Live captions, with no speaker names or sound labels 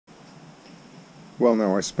Well,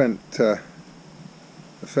 no, I spent a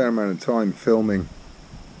fair amount of time filming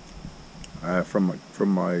from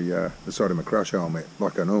the side of my crash helmet,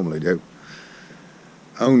 like I normally do,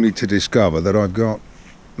 only to discover that I've got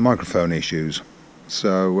microphone issues.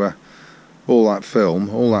 So all that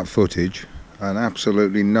film, all that footage, and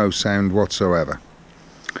absolutely no sound whatsoever.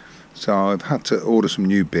 So I've had to order some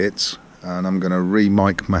new bits, and I'm going to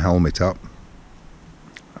re-mic my helmet up.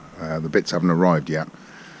 The bits haven't arrived yet.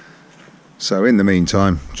 So in the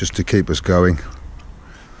meantime, just to keep us going,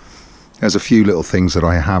 there's a few little things that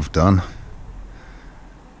I have done.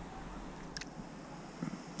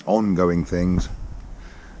 Ongoing things.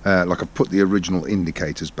 Like I put the original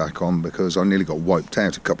indicators back on because I nearly got wiped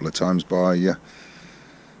out a couple of times by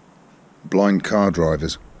blind car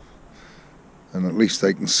drivers. And at least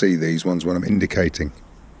they can see these ones when I'm indicating.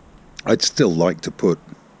 I'd still like to put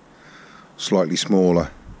slightly smaller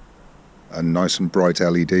and nice and bright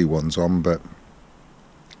LED ones on, but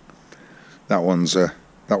that one's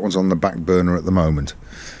on the back burner at the moment.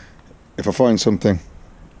 If I find something,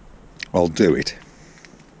 I'll do it.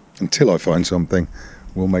 Until I find something,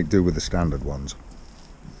 we'll make do with the standard ones.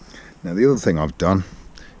 Now the other thing I've done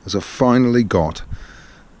is I've finally got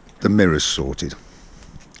the mirrors sorted.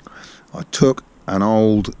 I took an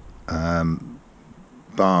old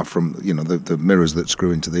bar from, you know, the mirrors that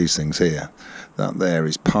screw into these things here. That there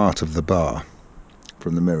is part of the bar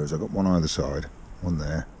from the mirrors. I've got one either side, one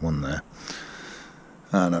there,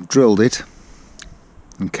 and I've drilled it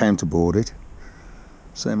and counterbored it,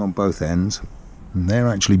 same on both ends, and they're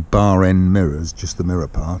actually bar end mirrors, just the mirror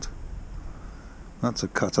part. That's a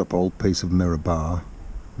cut up old piece of mirror bar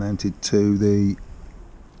mounted to the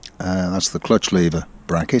that's the clutch lever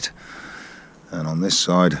bracket, and on this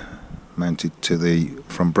side mounted to the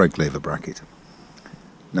front brake lever bracket.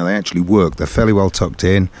 Now they actually work, they're fairly well tucked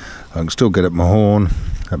in. I can still get at my horn,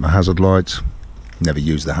 at my hazard lights. Never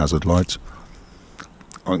use the hazard lights.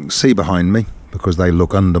 I can see behind me because they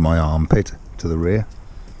look under my armpit to the rear.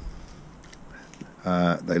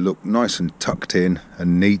 They look nice and tucked in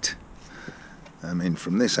and neat. I mean,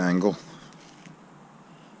 from this angle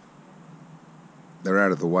they're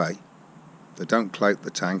out of the way. They don't clout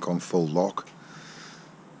the tank on full lock.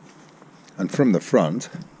 And from the front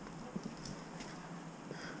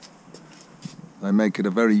they make it a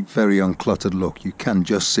very, very uncluttered look. You can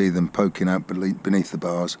just see them poking out beneath the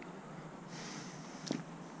bars.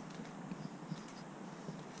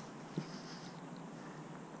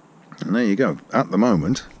 And there you go. At the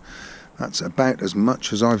moment, that's about as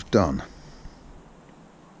much as I've done.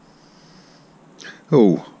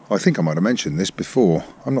 Oh, I think I might have mentioned this before.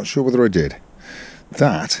 I'm not sure whether I did.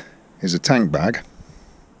 That is a tank bag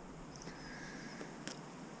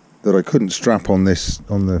that I couldn't strap on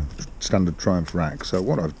the standard Triumph rack. So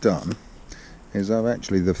what I've done is I've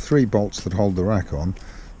actually, the 3 bolts that hold the rack on,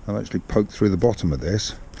 I've actually poked through the bottom of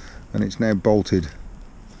this, and it's now bolted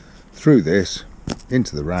through this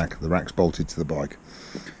into the rack. The rack's bolted to the bike.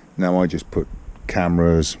 Now I just put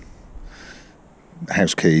cameras,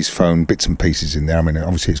 house keys, phone, bits and pieces in there. I mean,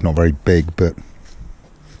 obviously it's not very big, but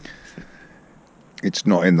it's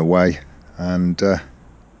not in the way, and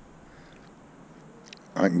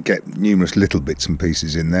I can get numerous little bits and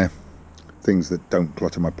pieces in there, things that don't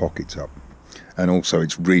clutter my pockets up, and also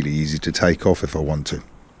it's really easy to take off if I want to.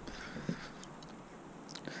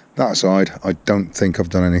 That aside, I don't think I've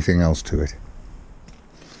done anything else to it.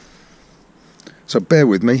 So bear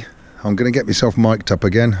with me, I'm going to get myself mic'd up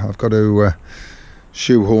again. I've got to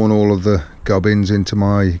shoehorn all of the gubbins into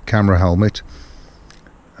my camera helmet,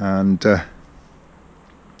 and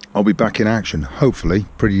I'll be back in action, hopefully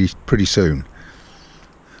pretty soon.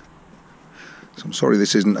 So I'm sorry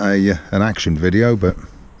this isn't an action video, but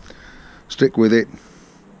stick with it.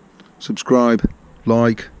 Subscribe,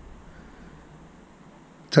 like,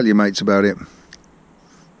 tell your mates about it.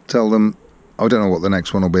 Tell them I don't know what the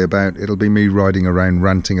next one will be about. It'll be me riding around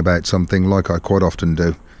ranting about something like I quite often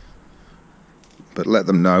do. But let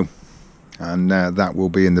them know, and that will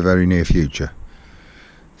be in the very near future.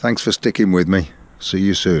 Thanks for sticking with me. See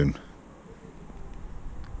you soon.